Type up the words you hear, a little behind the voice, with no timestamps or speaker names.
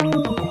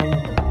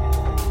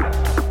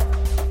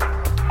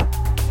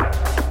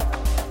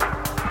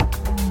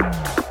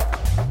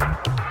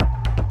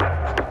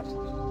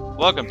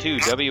welcome to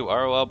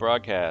WROL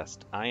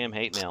Broadcast. I am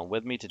Hate Mail.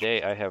 With me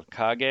today I have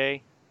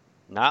Kage,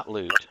 not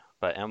Loot,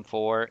 but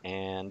M4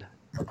 and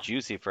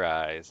Juicy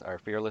Fries, our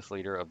fearless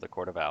leader of the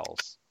Court of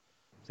Owls.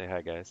 Say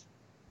hi, guys.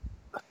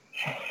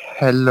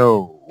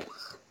 Hello.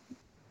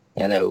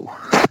 Hello.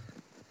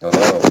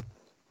 Hello.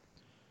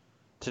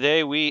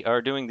 Today we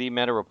are doing the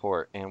meta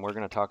report, and we're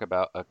going to talk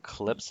about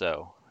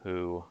Eclipso,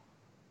 who,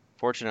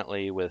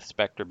 fortunately, with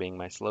Spectre being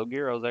my slow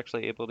gear, I was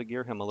actually able to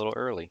gear him a little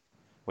early,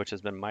 which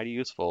has been mighty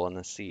useful in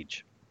this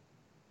siege.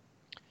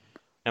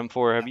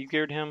 M4, have you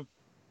geared him?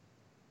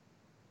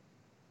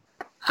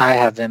 I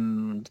have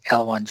him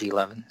L1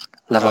 G11,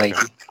 level Okay.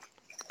 80.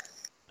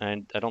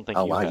 And I don't think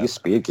Oh you wow, have. you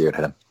speed geared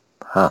him,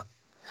 huh?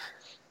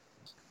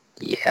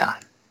 Yeah.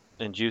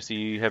 And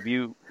Juicy, have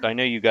you? I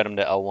know you got him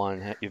to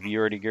L1. Have you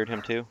already geared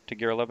him to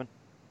gear 11?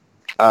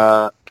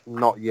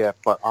 Not yet,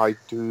 but I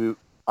do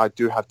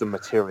have the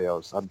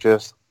materials. I'm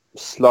just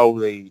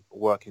slowly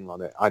working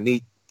on it. I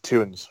need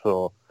tunes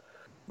for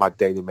my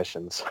daily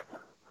missions.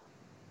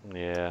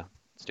 Yeah,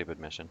 stupid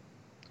mission.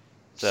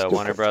 So Stupid.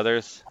 Warner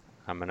Brothers,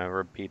 I'm gonna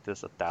repeat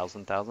this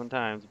 1,000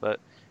 times, but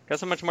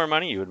guess how much more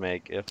money you would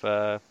make if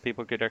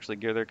people could actually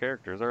gear their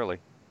characters early?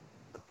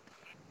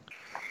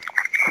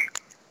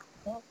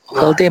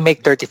 Well, they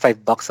make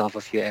 $35 off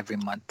of you every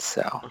month,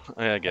 so.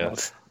 I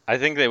guess. I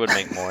think they would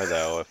make more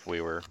though if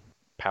we were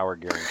power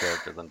gearing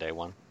characters on day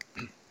one.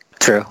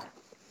 True.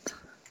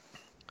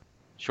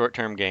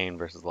 Short-term gain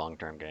versus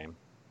long-term gain.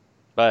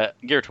 But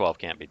Gear 12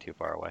 can't be too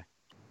far away,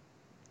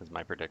 is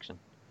my prediction.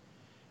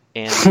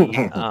 And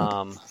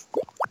the,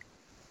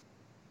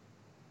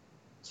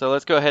 so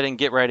let's go ahead and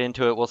get right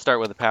into it. We'll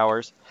start with the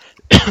powers.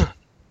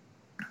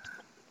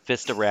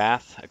 Fist of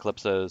Wrath,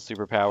 Eclipso's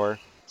superpower.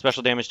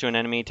 Special damage to an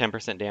enemy,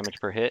 10% damage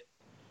per hit.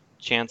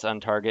 Chance on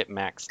target,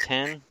 max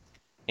 10.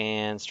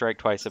 And strike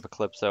twice if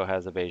Eclipso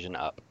has evasion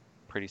up.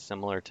 Pretty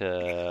similar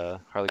to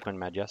Harley Quinn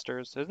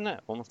Magesters, isn't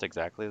it? Almost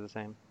exactly the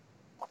same.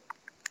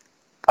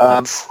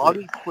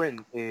 Harley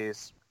Quinn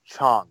is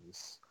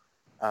chance,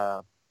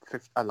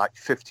 like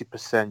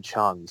 50%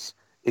 chance.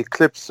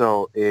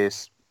 Eclipso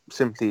is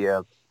simply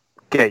a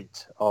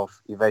gate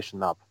of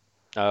evasion up,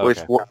 Oh, which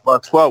okay.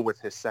 works well with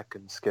his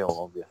second skill,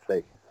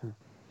 obviously.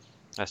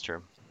 That's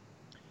true.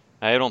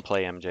 I don't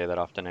play MJ that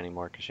often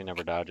anymore because she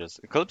never dodges.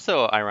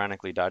 Eclipso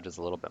ironically dodges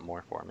a little bit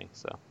more for me,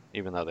 so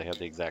even though they have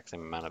the exact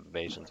same amount of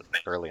evasions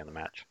early in the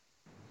match.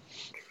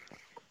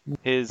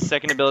 His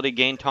second ability,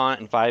 gain taunt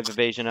and 5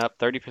 evasion up,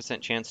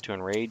 30% chance to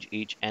enrage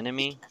each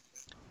enemy.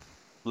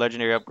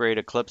 Legendary upgrade,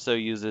 Eclipso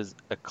uses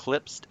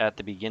Eclipsed at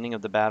the beginning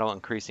of the battle,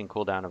 increasing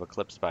cooldown of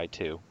Eclipse by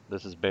 2.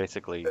 This is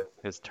basically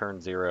his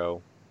turn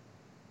 0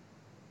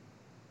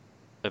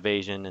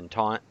 evasion and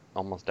taunt,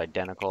 almost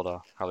identical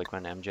to Harley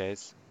Quinn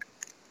MJ's.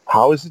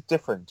 How is it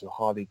different to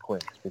Harley Quinn?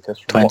 Because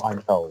from what I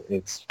know,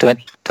 it's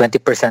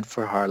 20%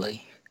 for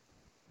Harley.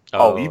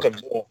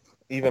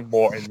 even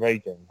more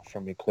enraging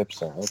from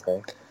Eclipso.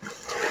 Okay.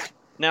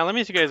 Now, let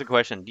me ask you guys a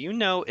question. Do you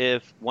know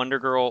if Wonder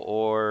Girl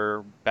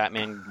or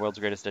Batman World's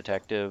Greatest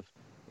Detective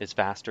is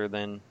faster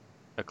than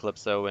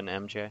Eclipso and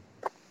MJ?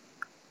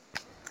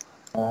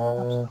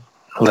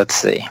 Let's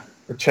see.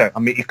 Check. I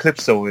mean,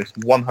 Eclipso is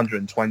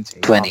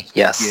 120. 20,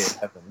 yes.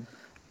 Gear 7.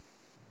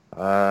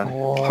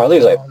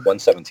 Harley's like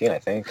 117, I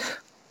think.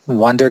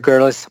 Wonder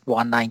Girl is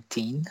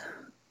 119.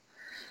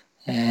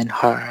 And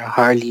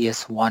Harley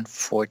is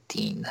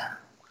 114.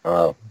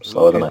 Oh,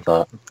 slower than I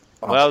thought.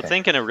 Well, I was Okay.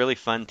 thinking a really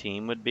fun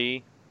team would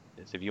be,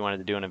 is if you wanted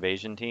to do an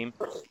evasion team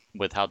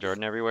with Hal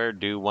Jordan everywhere,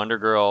 do Wonder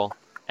Girl,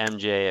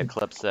 MJ,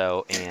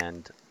 Eclipso,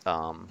 and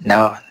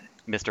No,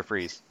 Mr.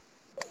 Freeze.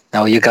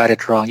 no, you got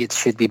it wrong. It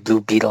should be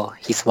Blue Beetle.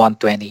 He's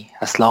 120.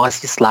 As long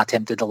as you slot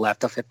him to the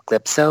left of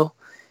Eclipso,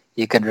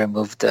 you can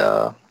remove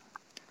the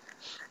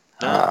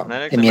No,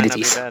 that actually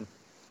immunities. might not be bad.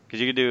 Because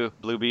you could do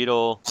Blue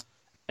Beetle,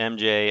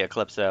 MJ,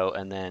 Eclipso,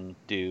 and then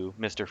do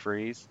Mr.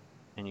 Freeze,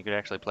 and you could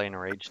actually play an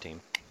Enrage team.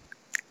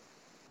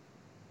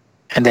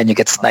 And then you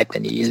get sniped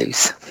and you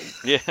lose.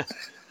 Yeah.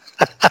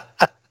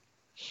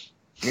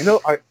 You know,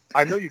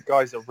 I know you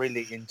guys are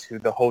really into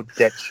the whole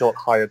dead shot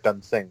higher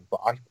gun thing, but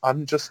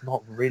I'm just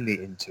not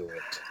really into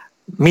it.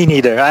 Me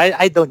neither.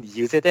 I don't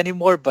use it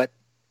anymore, but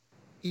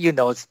you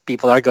know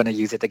people are going to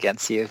use it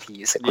against you if you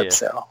use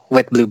Eclipso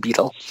with Blue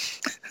Beetle.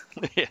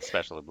 Yeah,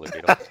 especially Blue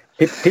Beetle.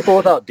 People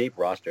without deep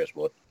rosters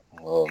will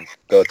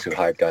go to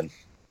high gun.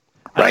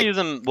 I don't use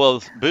them,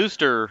 well,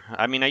 Booster,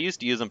 I mean, I used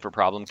to use them for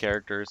problem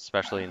characters,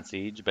 especially in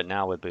Siege, but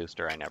now with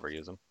Booster, I never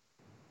use them.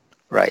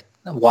 Right.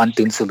 One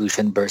Toon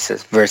Solution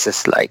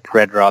versus like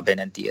Red Robin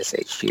and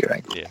DSHG,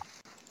 right? Yeah.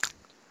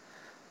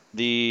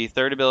 The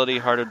third ability,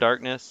 Heart of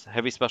Darkness,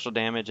 heavy special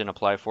damage and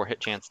apply 4 hit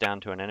chance down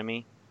to an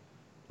enemy.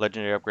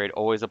 Legendary upgrade,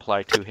 always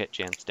apply 2 hit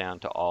chance down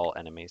to all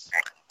enemies.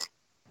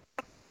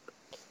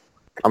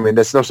 I mean,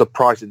 there's no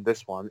surprise in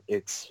this one.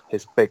 It's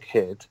his big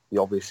hit.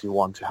 You obviously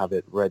want to have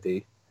it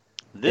ready.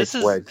 This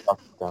Where it does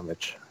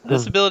damage.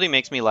 This ability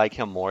makes me like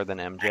him more than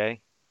MJ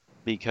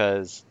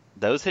because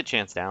those hit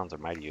chance downs are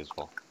mighty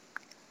useful.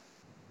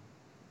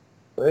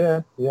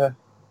 Yeah.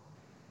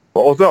 But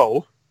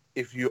although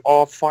if you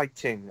are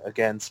fighting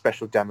against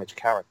special damage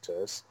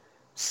characters,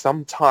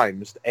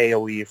 sometimes the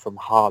AoE from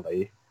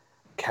Harley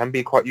can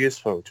be quite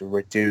useful to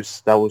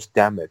reduce those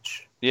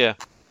damage. Yeah,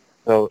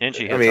 So and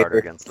she I hits mean, harder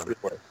against them,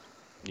 so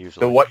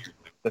usually.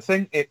 the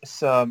thing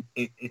is,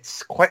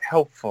 it's quite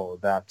helpful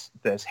that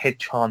there's hit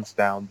chance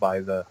down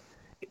by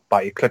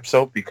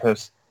Eclipso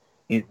because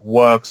it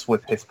works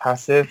with his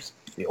passives.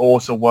 It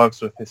also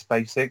works with his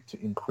basic to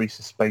increase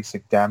his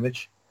basic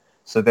damage.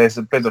 So there's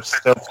a bit of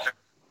stuff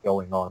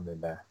going on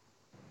in there.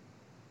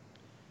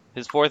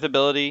 His fourth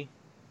ability,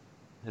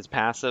 his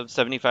passive,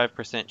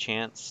 75%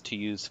 chance to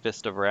use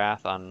Fist of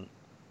Wrath on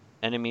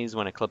enemies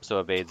when Eclipso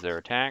evades their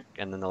attack,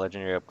 and then the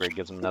legendary upgrade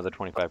gives him another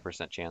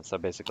 25% chance, so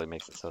basically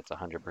makes it so it's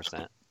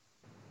 100%.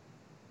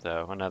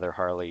 So another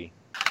Harley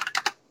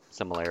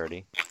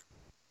similarity.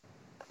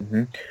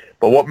 Mm-hmm.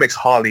 But what makes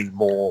Harley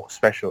more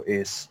special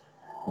is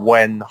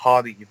when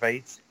Harley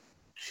evades,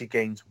 she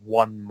gains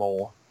one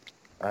more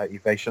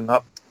evasion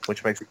up,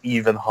 which makes it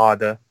even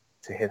harder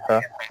to hit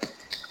her.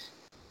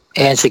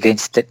 And she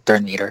gains the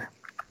turn meter.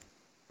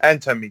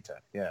 And turn meter,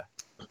 yeah.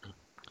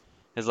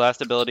 His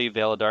last ability,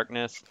 Veil of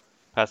Darkness.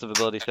 Passive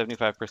ability,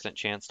 75%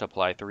 chance to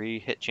apply 3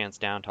 hit chance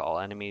down to all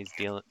enemies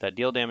that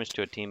deal damage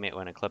to a teammate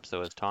when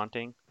Eclipso is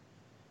taunting.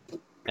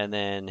 And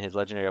then his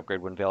legendary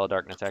upgrade, when Veil of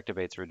Darkness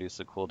activates, reduce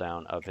the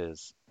cooldown of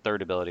his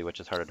third ability, which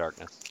is Heart of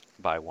Darkness,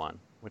 by 1,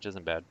 which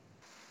isn't bad.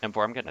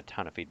 M4, I'm getting a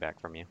ton of feedback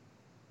from you.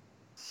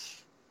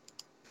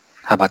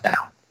 How about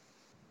now?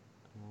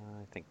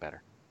 I think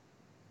better.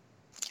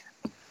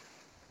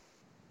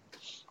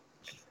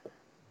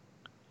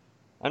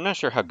 I'm not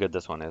sure how good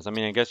this one is. I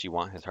mean, I guess you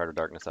want his Heart of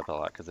Darkness up a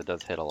lot because it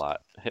does hit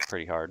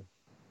pretty hard.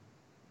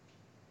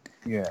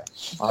 Yeah.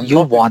 I'm You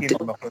not want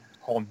thinking of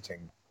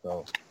haunting,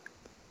 though.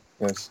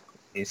 Because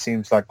it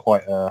seems like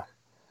quite a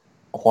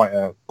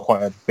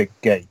big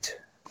gate.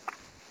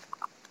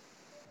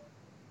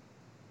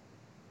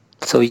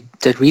 So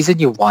the reason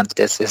you want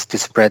this is to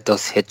spread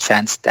those hit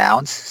chance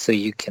downs so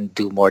you can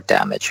do more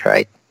damage,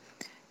 right?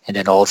 And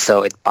then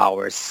also it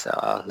powers,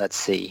 let's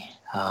see,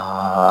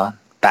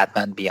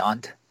 Batman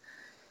Beyond.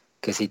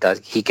 Because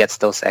he gets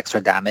those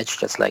extra damage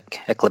just like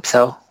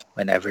Eclipso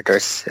whenever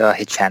there's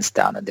hit chance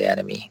down on the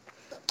enemy.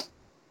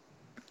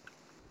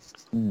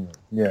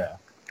 Yeah.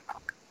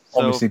 So,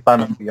 Obviously,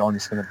 Batman Beyond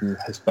is going to be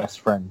his best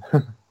friend.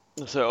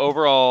 so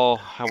overall,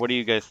 what do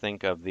you guys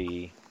think of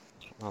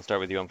I'll start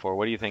with you, M4.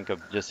 What do you think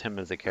of just him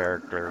as a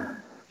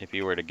character? If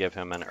you were to give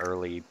him an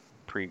early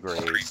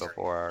pre-grade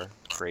before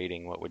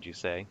grading, what would you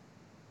say?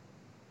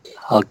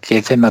 I'll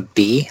give him a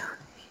B.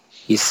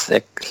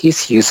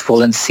 He's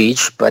useful in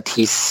Siege, but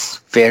he's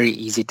very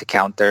easy to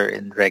counter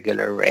in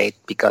regular raid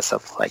because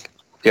of, like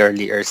we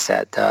earlier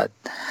said,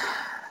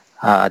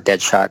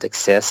 Deadshot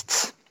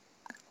exists.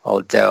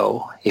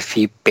 Although if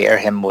you pair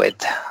him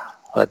with,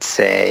 let's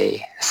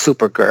say,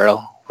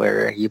 Supergirl,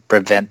 where you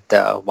prevent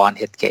the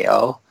one-hit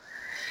KO,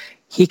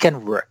 he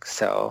can work.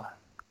 So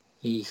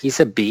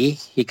he's a B.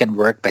 He can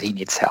work, but he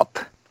needs help.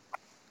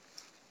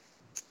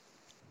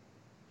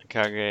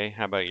 Kage,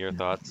 how about your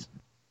thoughts?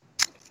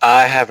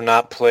 I have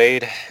not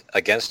played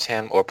against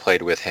him or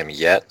played with him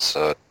yet,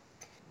 so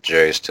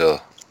jury's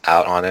still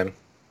out on him.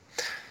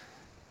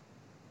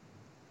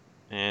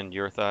 And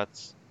your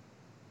thoughts,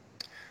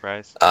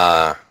 Bryce?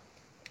 For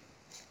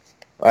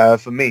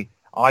me,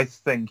 I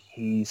think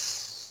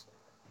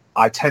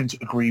I tend to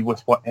agree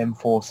with what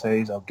M4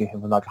 says. I'll give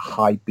him like a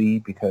high B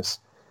because,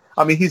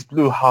 I mean, he's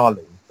Blue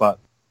Harley, but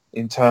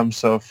in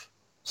terms of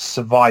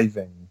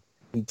surviving,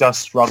 he does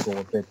struggle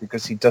a bit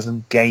because he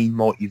doesn't gain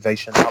more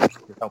evasion ups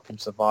to help him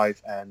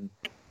survive. And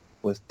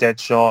with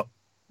Deadshot,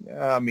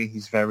 I mean,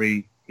 he's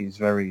very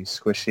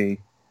squishy.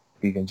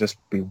 He can just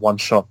be one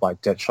shot by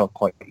Deadshot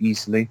quite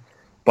easily.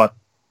 But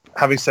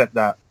having said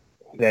that,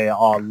 there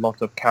are a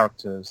lot of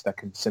characters that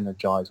can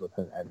synergize with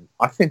him, and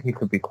I think he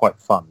could be quite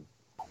fun.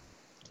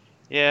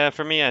 Yeah,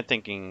 for me, I'm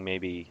thinking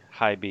maybe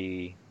high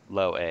B,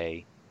 low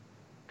A,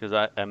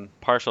 because I'm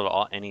partial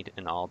to any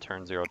and all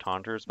turn 0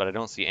 taunters, but I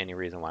don't see any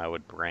reason why I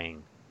would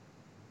bring.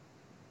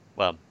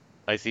 Well,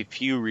 I see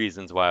few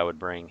reasons why I would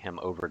bring him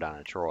over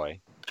Donna Troy,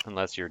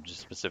 unless you're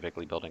just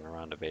specifically building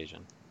around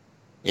evasion.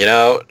 You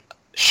know,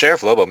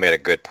 Sheriff Lobo made a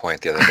good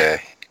point the other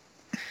day.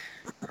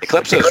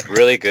 Eclipso is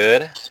really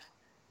good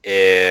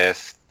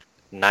if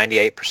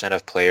 98%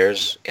 of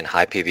players in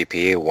high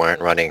PvP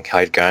weren't running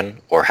Hide Gun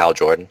or Hal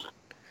Jordan.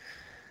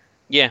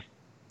 Yeah,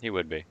 he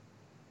would be.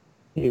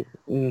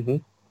 Mm-hmm.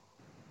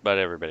 But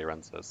everybody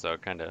runs those, so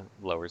it kind of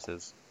lowers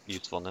his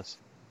usefulness.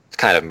 It's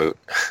kind of moot.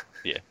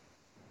 Yeah.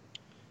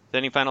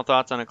 Any final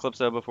thoughts on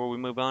Eclipso before we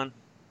move on?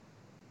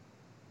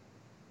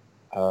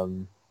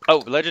 Oh,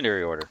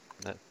 Legendary Order.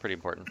 That's pretty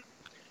important.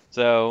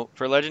 So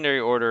for Legendary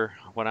Order,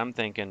 what I'm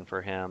thinking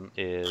for him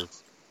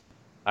is,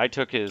 I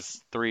took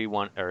his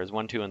 1,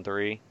 2, and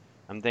 3.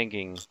 I'm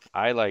thinking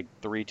I like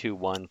 3, 2,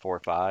 1, 4,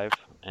 5.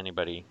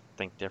 Anybody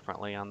think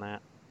differently on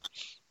that?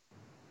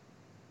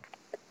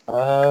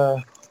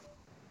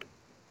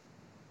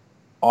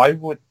 I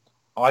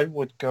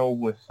would go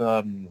with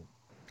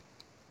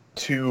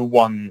 2,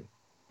 1,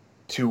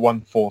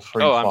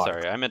 2-1-4-3-5. Oh, I'm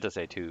sorry. I meant to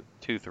say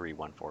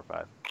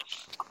 2-3-1-4-5.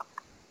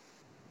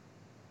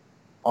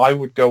 I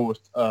would go with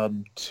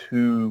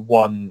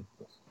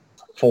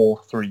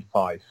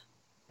 2-1-4-3-5.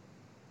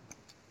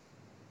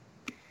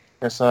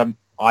 Because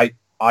I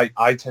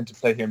tend to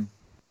play him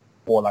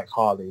more like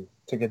Harley,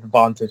 take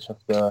advantage of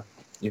the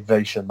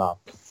evasion map.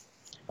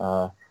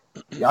 I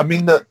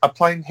mean,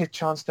 applying hit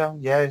chance down,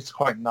 yeah, it's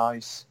quite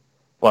nice,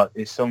 but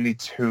it's only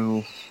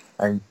 2,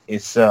 and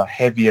it's a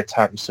heavy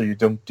attack, so you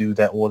don't do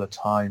that all the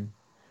time.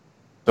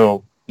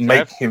 So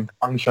make him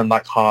function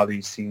like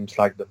Harley seems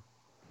like the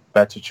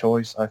better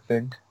choice, I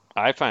think.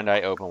 I find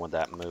I open with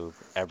that move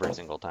every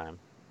single time.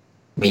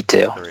 Me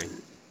too. 3.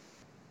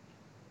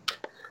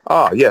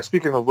 Yeah,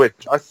 speaking of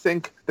which, I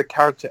think the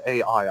character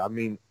AI, I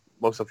mean,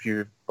 most of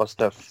you must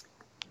have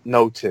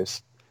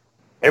noticed,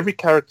 every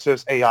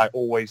character's AI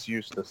always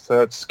use the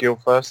third skill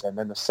first, and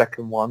then the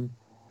second one,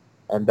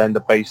 and then the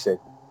basic,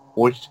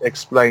 which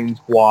explains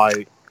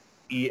why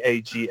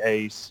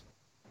EAGA's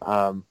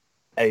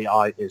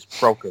AI is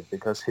broken,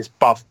 because his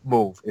buff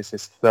move is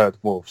his third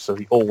move, so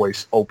he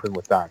always open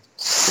with that.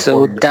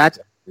 So that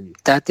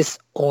is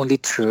only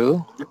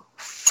true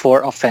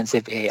for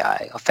offensive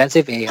AI.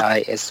 Offensive AI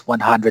is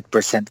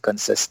 100%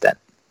 consistent.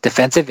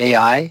 Defensive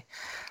AI,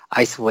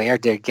 I swear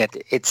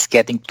it's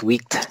getting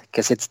tweaked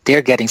because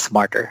they're getting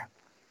smarter.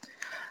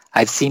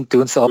 I've seen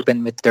Toons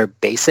open with their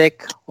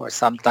basic, or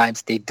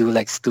sometimes they do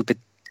like stupid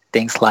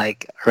things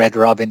like Red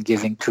Robin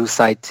giving true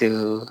sight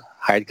to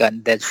hard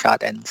gun dead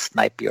shot and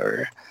snipe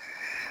your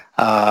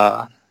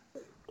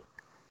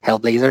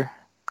Hellblazer,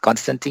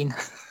 Constantine.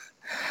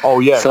 Oh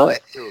yeah, so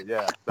that's true,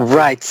 yeah.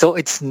 Right, so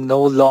it's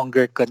no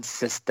longer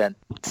consistent.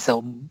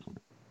 So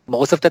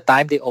most of the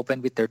time they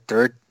open with their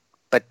third,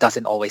 but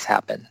doesn't always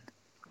happen.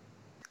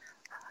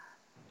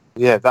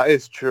 Yeah, that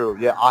is true.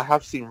 Yeah, I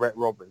have seen Red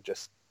Robin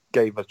just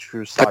gave a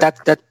true sight.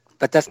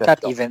 But that's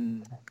not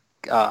even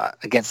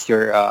against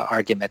your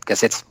argument,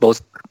 because it's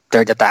both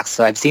third attacks.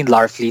 So I've seen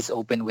Larfleeze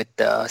open with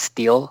the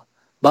steel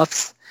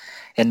buffs,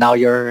 and now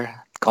your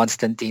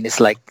Constantine is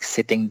like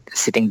sitting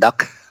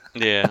duck.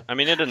 Yeah, I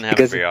mean, it doesn't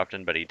happen very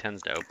often, but they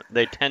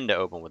tend to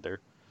open with their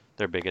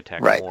big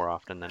attack more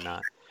often than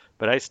not.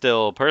 But I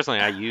still,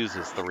 personally, I use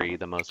his 3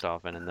 the most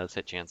often in those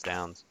hit chance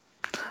downs.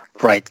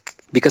 Right,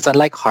 because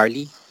unlike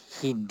Harley,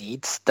 he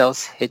needs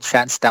those hit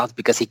chance downs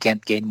because he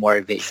can't gain more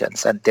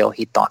evasions until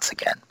he taunts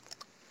again.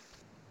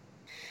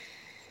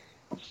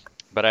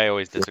 But I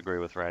always disagree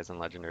with Rise in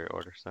Legendary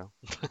Order, so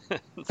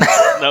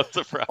no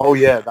surprise. Oh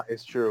yeah, that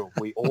is true.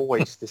 We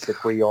always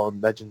disagree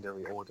on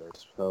Legendary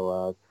Orders.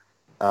 So,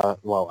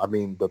 well, I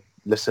mean, the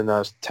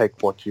listeners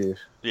take what you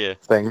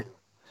think.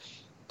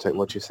 Take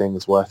what you think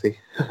is worthy.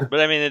 But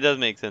I mean, it does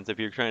make sense if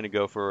you're trying to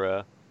go for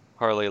a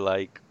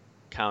Harley-like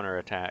counter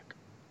attack.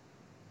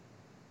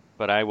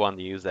 But I wanted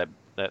to use that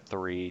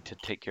 3 to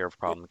take care of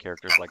problem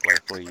characters like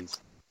Larfleeze.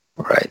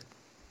 Right.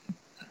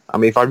 I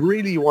mean, if I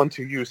really want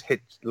to use a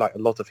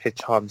lot of hit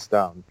chance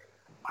down,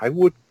 I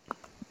would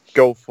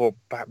go for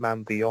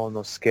Batman Beyond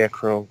or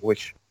Scarecrow,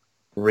 which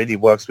really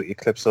works with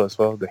Eclipso as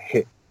well. The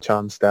hit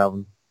chance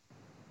down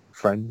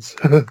friends.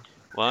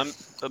 Well,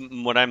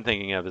 what I'm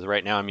thinking of is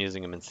right now I'm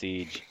using them in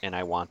Siege, and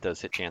I want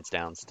those hit chance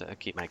downs to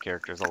keep my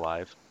characters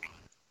alive.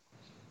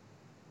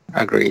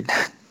 Agreed.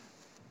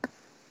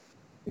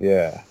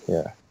 Yeah.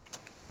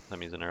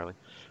 I'm using early.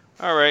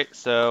 All right,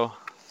 so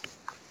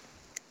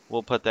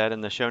we'll put that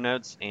in the show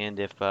notes, and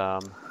if I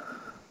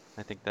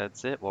think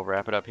that's it, we'll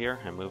wrap it up here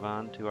and move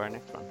on to our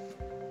next one.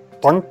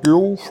 Thank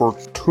you for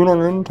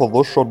tuning in to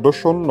this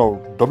edition of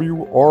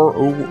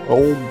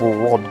WROL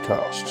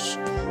Broadcasts,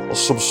 a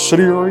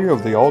subsidiary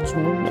of the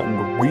Oddsman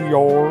and We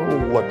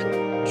Are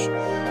Legends.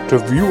 To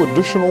view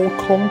additional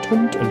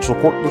content and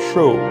support the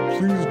show,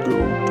 please go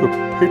to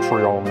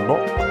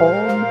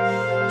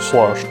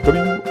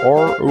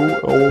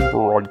patreon.com/WROL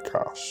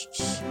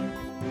Broadcasts.